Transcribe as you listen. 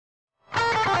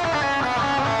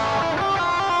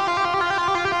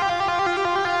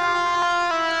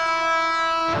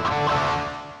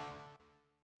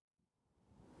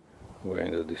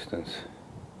distance.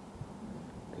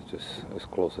 It's just as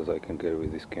close as I can get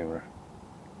with this camera.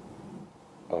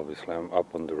 Obviously I'm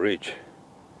up on the ridge,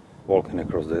 walking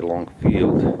across the long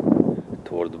field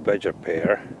toward the badger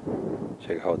pair.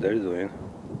 Check how they're doing.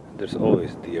 There's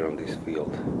always deer on this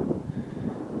field.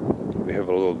 We have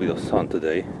a little bit of sun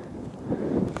today,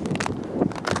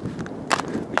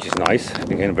 which is nice.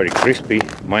 Again, very crispy.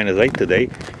 -8 today.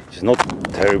 It's not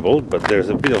terrible, but there's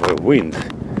a bit of a wind.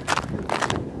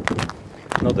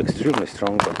 Not extremely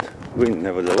strong, but wind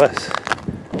nevertheless.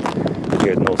 We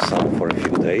had no sun for a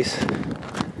few days,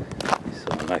 so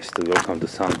nice to welcome the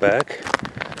sun back,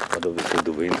 but obviously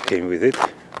the wind came with it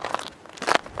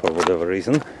for whatever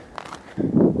reason.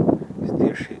 Is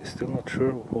deer still not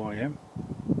sure who I am?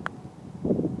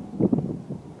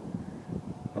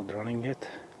 Not running yet?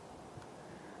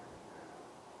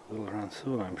 Will run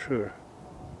soon, I'm sure.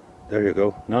 There you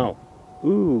go, now!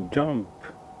 Ooh, jump!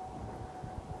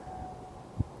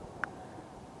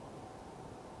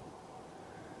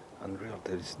 Unreal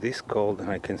that it's this cold and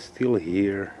I can still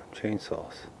hear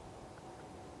chainsaws.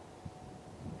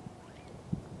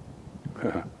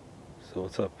 So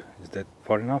what's up? Is that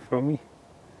far enough from me?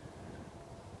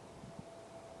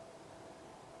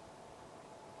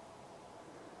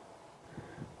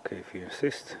 Okay, if you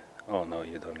insist. Oh no,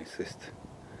 you don't insist.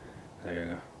 There you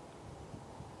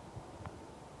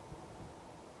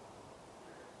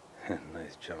go.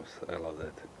 Nice jumps, I love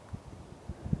that.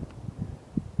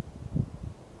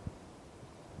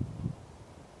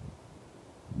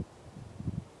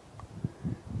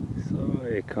 So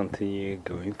I continue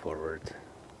going forward.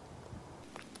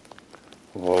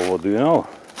 Well, what do you know?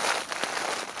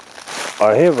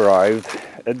 I have arrived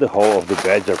at the hole of the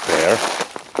badger pair,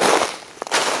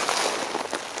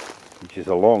 which is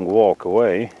a long walk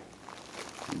away,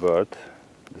 but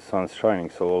the sun's shining,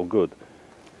 so all good.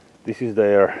 This is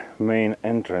their main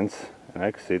entrance and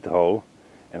exit hole,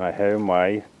 and I have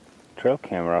my trail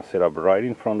camera set up right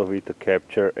in front of it to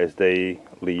capture as they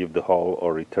leave the hole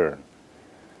or return.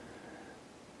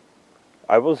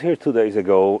 I was here 2 days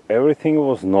ago. Everything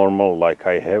was normal, like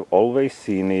I have always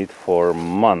seen it for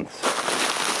months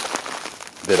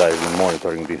that I've been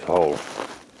monitoring this hole.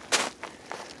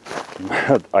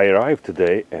 But I arrived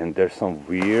today and there's some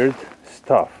weird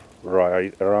stuff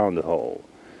right around the hole,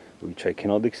 which I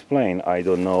cannot explain. I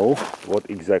don't know what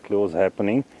exactly was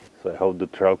happening, so I hope the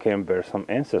trail cam bears some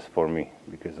answers for me,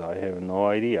 because I have no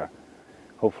idea.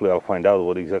 Hopefully I'll find out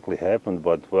what exactly happened,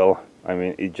 but well, I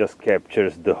mean, it just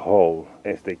captures the hole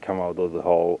as they come out of the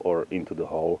hole or into the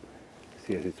hole.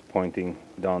 See, as it's pointing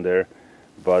down there,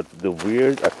 but the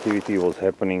weird activity was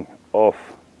happening off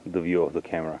the view of the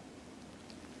camera.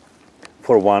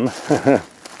 For one,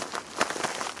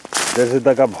 there's a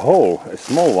dug up hole, a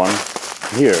small one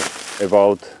here,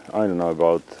 about, I don't know,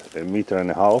 about 1.5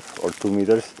 meters or 2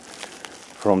 meters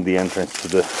from the entrance to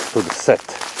the Sett,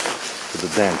 to the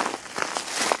den.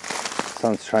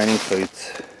 Sun's shining, so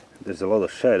there's a lot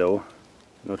of shadow.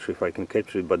 Not sure if I can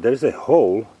capture it, but there's a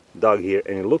hole dug here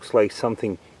and it looks like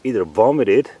something either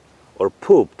vomited or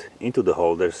pooped into the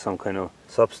hole. There's some kind of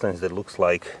substance that looks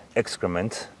like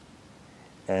excrement,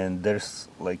 and there's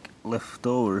like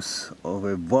leftovers of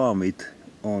a vomit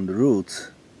on the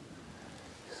roots.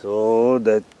 So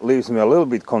that leaves me a little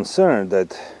bit concerned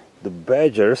that the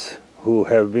badgers, who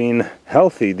have been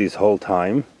healthy this whole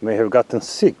time, may have gotten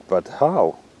sick. But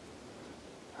how?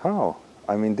 How?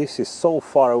 I mean, this is so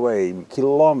far away,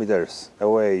 kilometers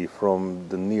away from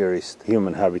the nearest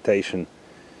human habitation.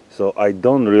 So I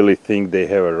don't really think they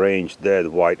have a range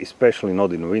that wide, especially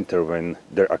not in winter when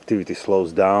their activity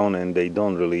slows down and they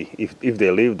don't really, if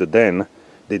they leave the den,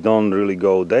 they don't really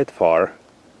go that far,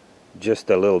 just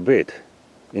a little bit.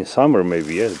 In summer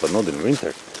maybe, yes, but not in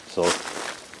winter. So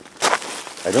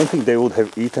I don't think they would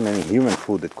have eaten any human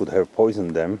food that could have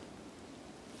poisoned them.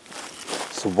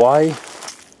 So why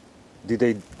did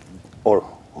they, or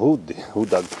who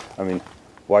dug, I mean,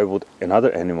 why would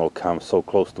another animal come so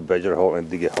close to badger hole and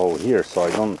dig a hole here? So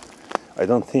I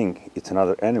don't think it's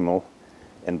another animal,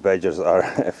 and badgers are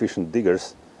efficient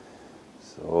diggers.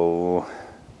 So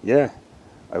yeah,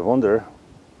 I wonder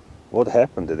what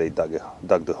happened that they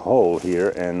dug the hole here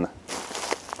and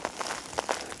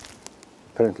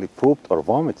apparently pooped or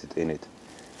vomited in it.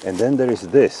 And then there is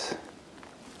this,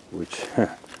 which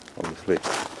obviously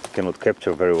cannot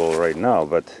capture very well right now,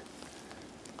 but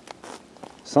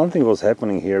something was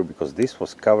happening here, because this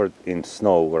was covered in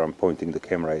snow where I'm pointing the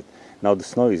camera at. Now the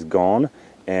snow is gone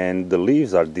and the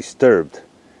leaves are disturbed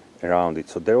around it,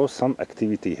 so there was some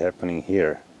activity happening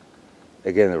here,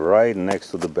 again right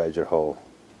next to the badger hole,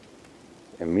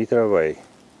 1 meter away.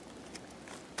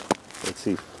 Let's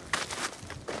see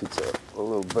if it's a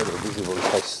little better visible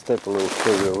if I step a little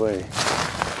further away.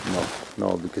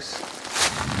 No, because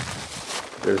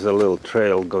there's a little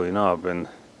trail going up, and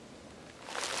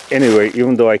anyway,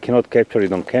 even though I cannot capture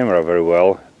it on camera very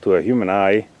well, to a human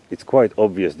eye, it's quite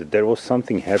obvious that there was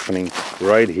something happening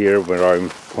right here where I'm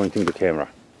pointing the camera,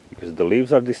 because the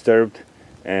leaves are disturbed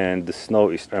and the snow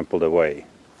is trampled away.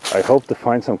 I hope to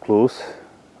find some clues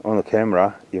on the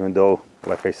camera, even though,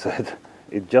 like I said,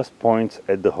 it just points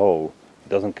at the hole. It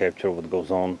doesn't capture what goes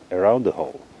on around the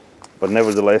hole. But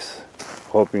nevertheless,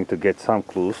 hoping to get some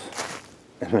clues,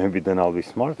 and maybe then I'll be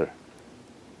smarter.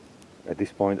 At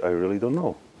this point I really don't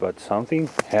know, but something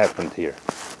happened here.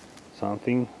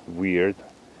 Something weird.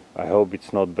 I hope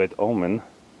it's not bad omen.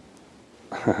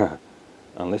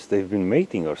 Unless they've been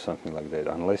mating or something like that,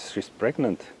 unless she's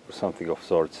pregnant or something of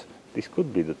sorts. This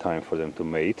could be the time for them to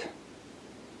mate.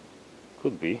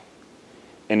 Could be.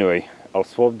 Anyway, I'll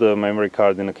swap the memory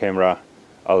card in the camera,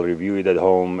 I'll review it at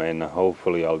home, and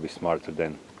hopefully I'll be smarter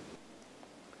then.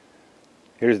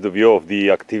 Here's the view of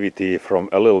the activity from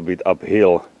a little bit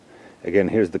uphill. Again,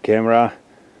 here's the camera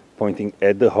pointing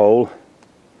at the hole,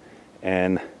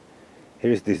 and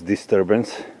here's this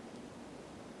disturbance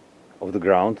of the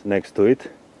ground next to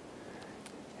it.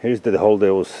 Here's the hole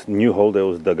that was, new hole that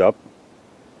was dug up,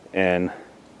 and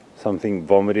something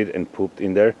vomited and pooped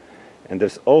in there. And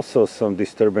there's also some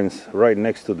disturbance right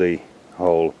next to the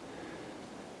hole.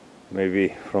 Maybe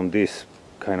from this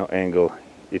kind of angle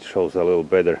it shows a little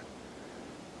better.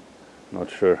 Not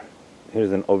sure.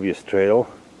 Here's an obvious trail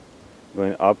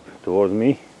going up towards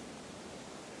me,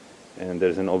 and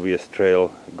there's an obvious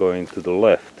trail going to the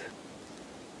left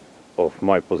of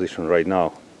my position right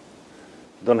now.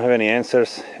 Don't have any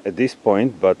answers at this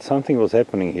point, but something was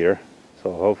happening here,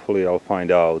 so hopefully I'll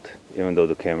find out, even though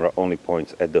the camera only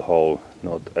points at the hole,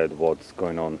 not at what's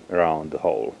going on around the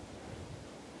hole.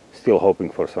 Still hoping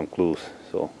for some clues,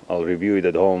 so I'll review it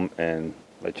at home and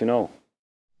let you know.